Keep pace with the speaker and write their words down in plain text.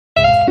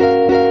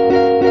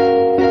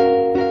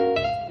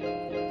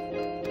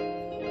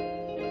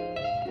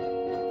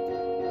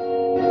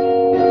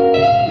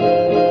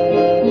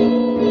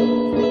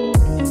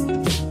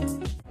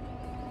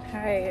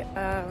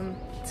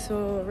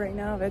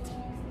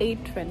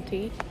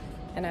8:20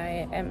 and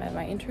I am at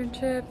my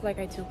internship. Like,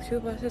 I took 2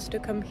 buses to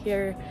come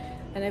here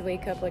and I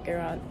wake up like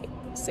around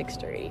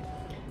 6:30.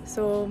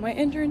 So my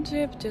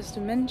internship, just to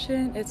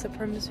mention, it's a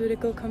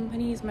pharmaceutical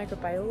company's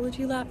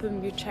microbiology lab,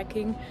 and we're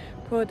checking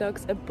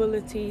products'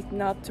 ability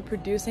not to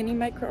produce any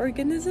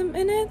microorganism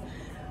in it.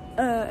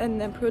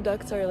 And then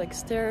products are like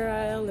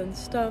sterile and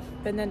stuff,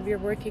 and then we're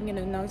working in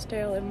a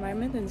non-sterile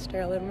environment and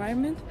sterile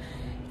environment,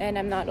 and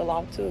I'm not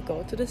allowed to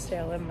go to the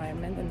sterile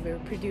environment, and we're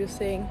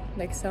producing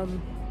like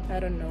some, I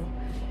don't know,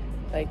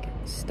 like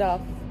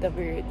stuff that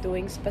we're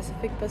doing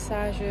specific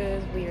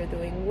passages. We are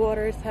doing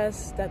water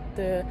tests that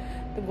the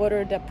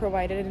water that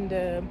provided in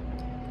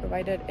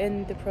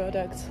the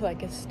products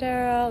like is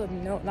sterile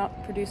and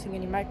not producing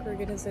any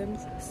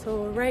microorganisms.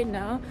 So right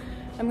now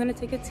I'm gonna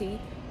take a tea,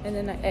 and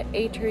then at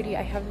 8:30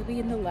 I have to be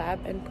in the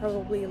lab, and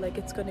probably like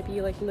it's gonna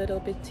be like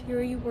little bit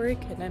theory work,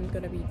 and I'm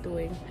gonna be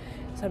doing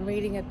some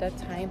reading at that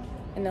time,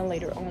 and then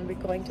later on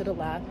we're going to the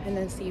lab and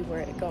then see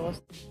where it goes.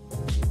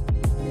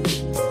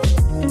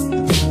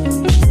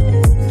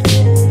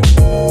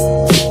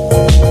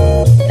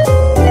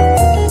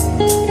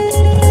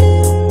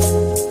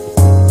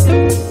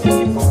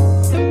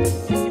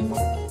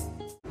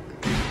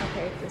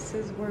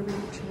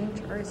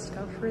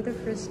 Stuff for the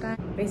first time.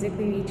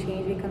 Basically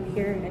we come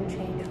here and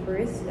change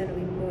first, and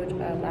we put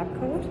a lab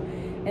coat,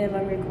 and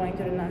when we're going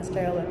to the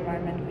non-sterile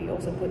environment we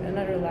also put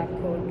another lab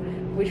coat,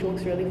 which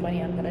looks really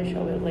funny. I'm gonna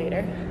show it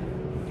later.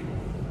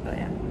 But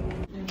yeah.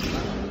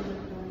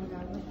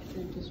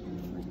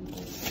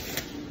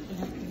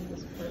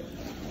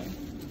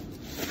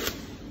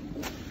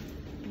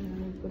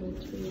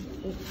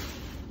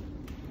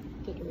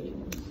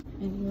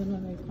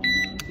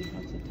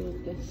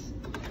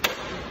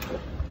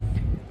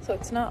 So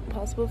it's not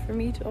possible for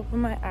me to open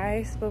my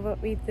eyes, but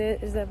what we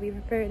did is that we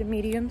prepared a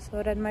medium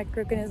so that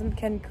microorganism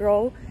can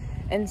grow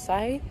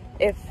inside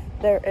if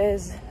there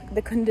is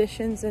the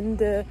conditions in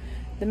the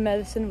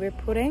medicine we're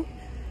putting.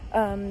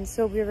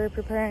 So we were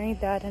preparing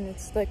that, and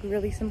it's like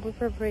really simple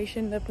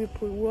preparation that we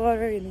put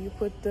water and you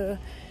put the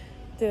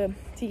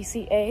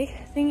TCA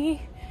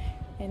thingy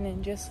and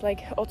then just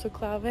like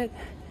autoclave it.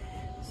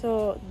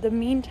 So the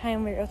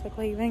meantime we're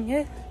autoclaving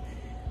it,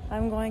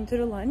 I'm going to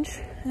the lunch,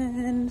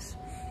 and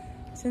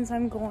since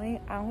I'm going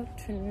out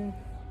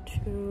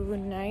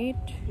tonight,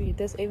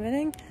 this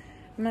evening,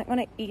 I'm not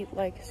gonna eat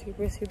like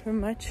super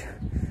much.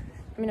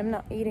 I mean, I'm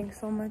not eating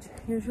so much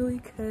usually,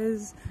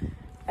 because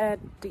at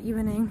the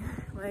evening,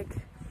 like,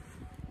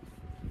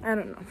 I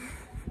don't know,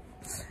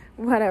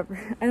 whatever.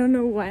 I don't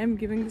know why I'm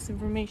giving this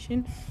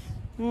information.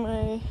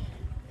 My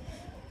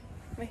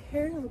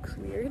hair looks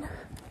weird.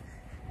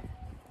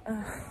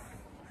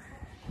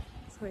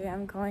 So yeah,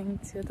 I'm going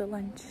to the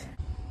lunch.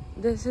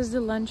 This is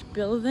the lunch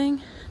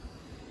building,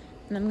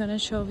 and I'm gonna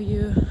show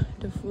you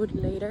the food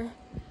later.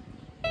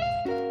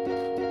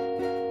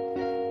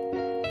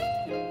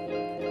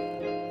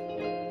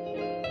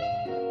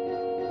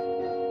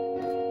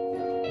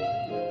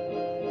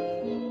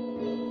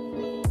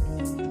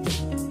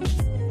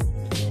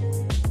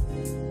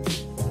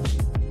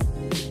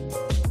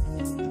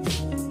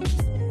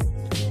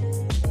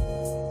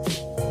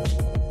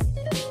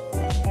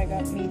 I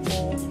got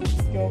meatballs,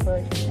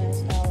 yogurt, and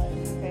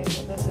salad. Okay,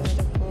 so this is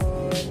the food.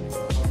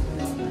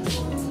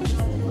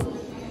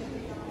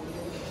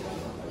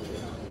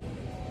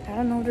 I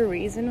don't know the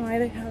reason why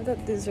they have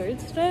that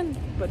desserts then,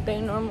 but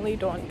they normally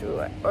don't do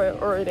it,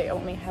 or they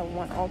only have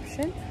one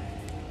option.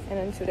 And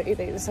then today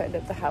they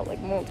decided to have like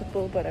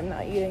multiple, but I'm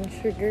not eating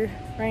sugar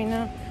right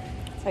now,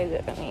 so I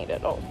didn't eat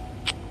it all.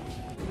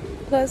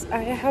 Plus,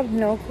 I have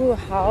no clue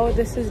how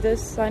this is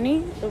this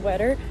sunny. The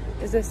weather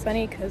is this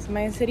sunny because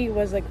my city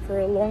was like for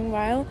a long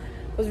while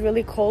was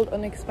really cold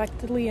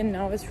unexpectedly, and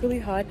now it's really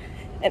hot.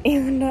 And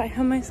even though I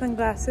have my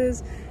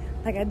sunglasses,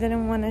 like I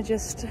didn't want to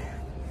just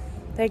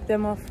take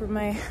them off from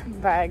my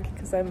bag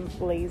because I'm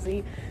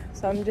lazy,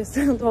 so I'm just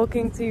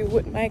talking to you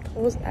with my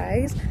closed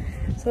eyes.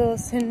 So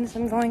since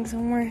I'm going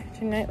somewhere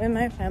tonight with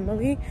my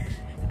family,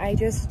 I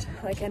just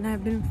like, and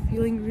I've been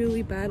feeling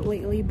really bad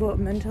lately, both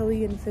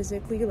mentally and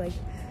physically, like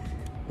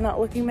not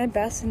looking my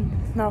best and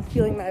not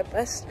feeling my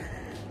best.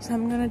 So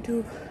I'm gonna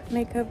do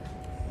makeup,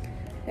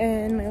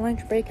 and my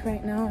lunch break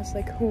right now is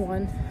like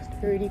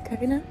 1:30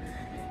 kinda,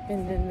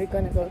 and then we're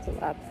gonna go to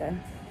lab then.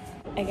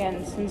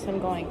 Again, since I'm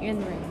going in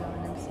right now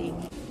and I'm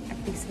seeing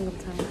every single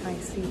time I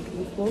see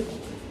people,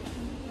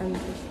 I'm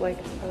just like,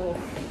 oh,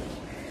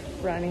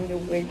 running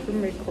away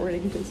from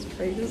recording, just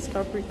trying to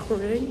stop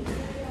recording.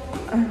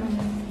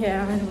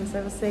 Yeah, and as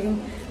I was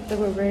saying, that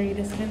we're wearing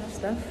this kind of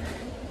stuff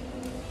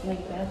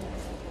like that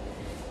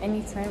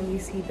anytime we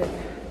see the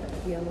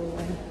yellow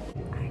one.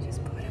 I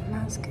just put a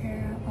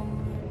mascara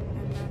on,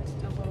 and that's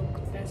the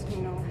look. There's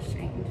no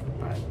change,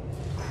 but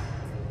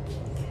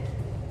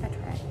I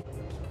tried.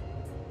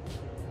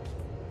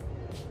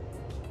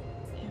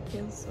 It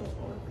feels so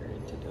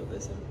awkward to do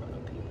this in front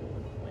of people,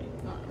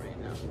 like not right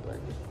now, but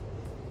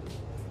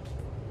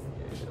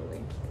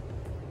usually.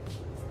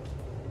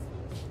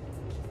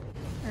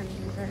 And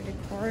these are the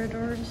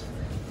corridors,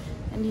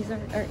 and these are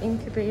our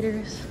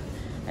incubators.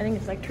 I think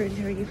it's like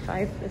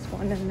 30-35 this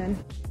one, and then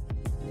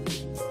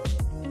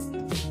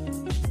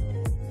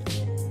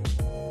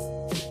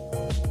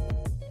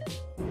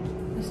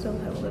I still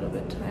have a little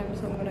bit of time,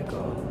 so I'm gonna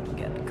go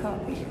get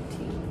coffee or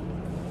tea.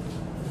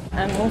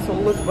 And also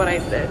look what I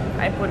did.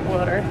 I put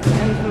water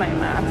into my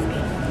mask.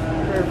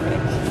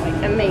 Perfect,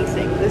 like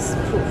amazing, this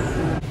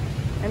proof.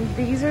 And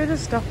these are the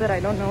stuff that I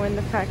don't know in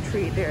the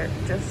factory. They're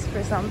just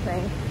for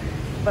something,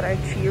 but our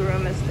tea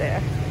room is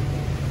there,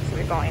 so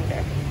we're going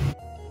there.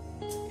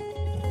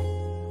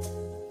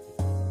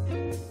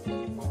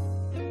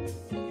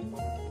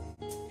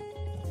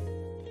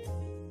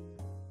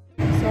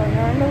 So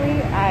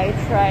normally I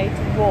try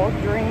to walk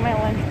during my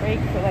lunch break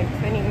for like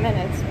 20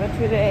 minutes, but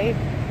today,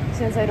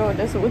 since I thought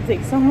this would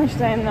take so much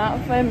time, not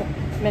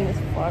 5 minutes,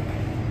 fuck.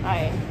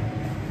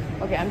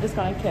 Okay, I'm just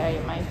gonna carry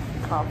my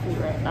coffee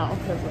right now,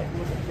 because like,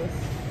 look at this.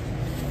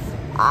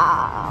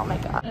 Oh my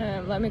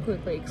god. Let me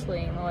quickly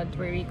explain what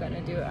we're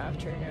gonna do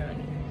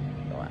afternoon.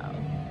 Wow,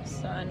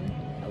 sun,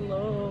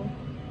 hello.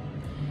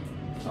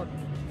 Oh.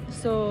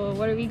 So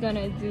what are we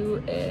gonna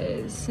do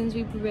is, since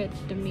we prepared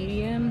the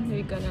medium,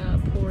 we're gonna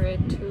pour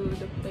it to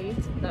the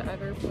plates, the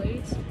other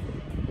plates.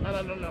 I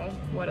don't know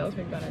what else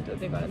we're gonna do.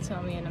 They're gonna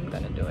tell me and I'm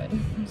gonna do it.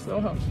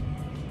 So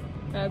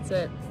that's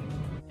it.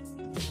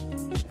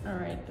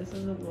 Alright, this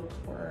is a look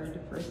for the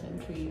first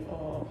entry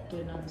of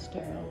the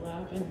non-sterile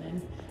lab, and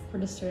then for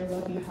the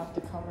sterile lab you have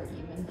to cover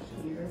even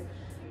here,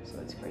 so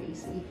it's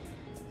crazy.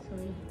 So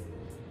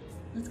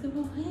let's go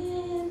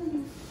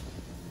in.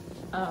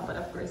 But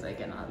of course I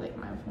cannot take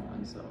my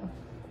phone, so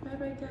bye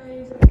bye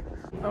guys.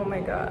 Oh my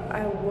god,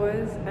 I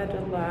was at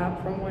the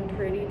lab from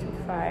 1:30 to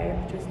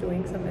 5 just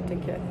doing some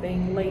etiquette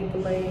thing,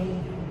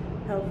 labeling,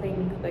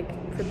 helping, like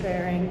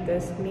preparing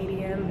this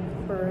medium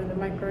for the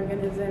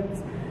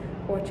microorganisms,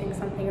 watching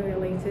something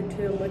related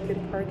to liquid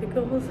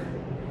particles,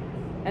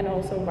 and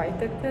also white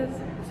duct test.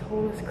 So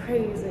it was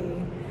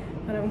crazy,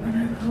 but I'm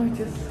gonna go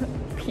just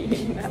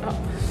pee now.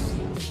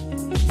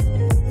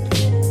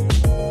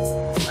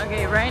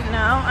 Okay, right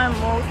now I'm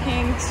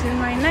walking to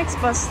my next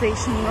bus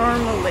station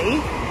normally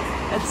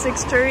at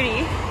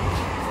 6:30,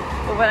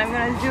 but what I'm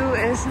gonna do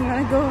is I'm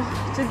gonna go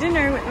to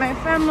dinner with my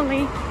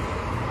family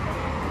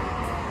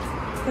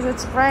because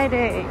it's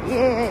Friday.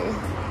 Yay!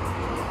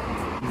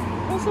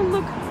 Also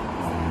look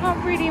how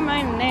pretty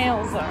my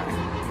nails are.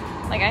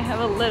 Like I have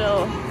a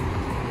little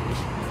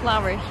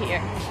flower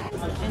here.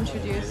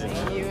 Introducing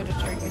you to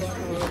Turkish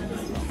food.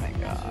 Oh my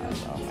god,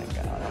 oh my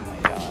god, oh my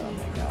god, oh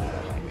my god,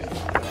 oh my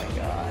god, oh my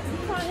god.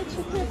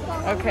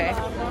 Okay,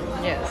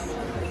 yes.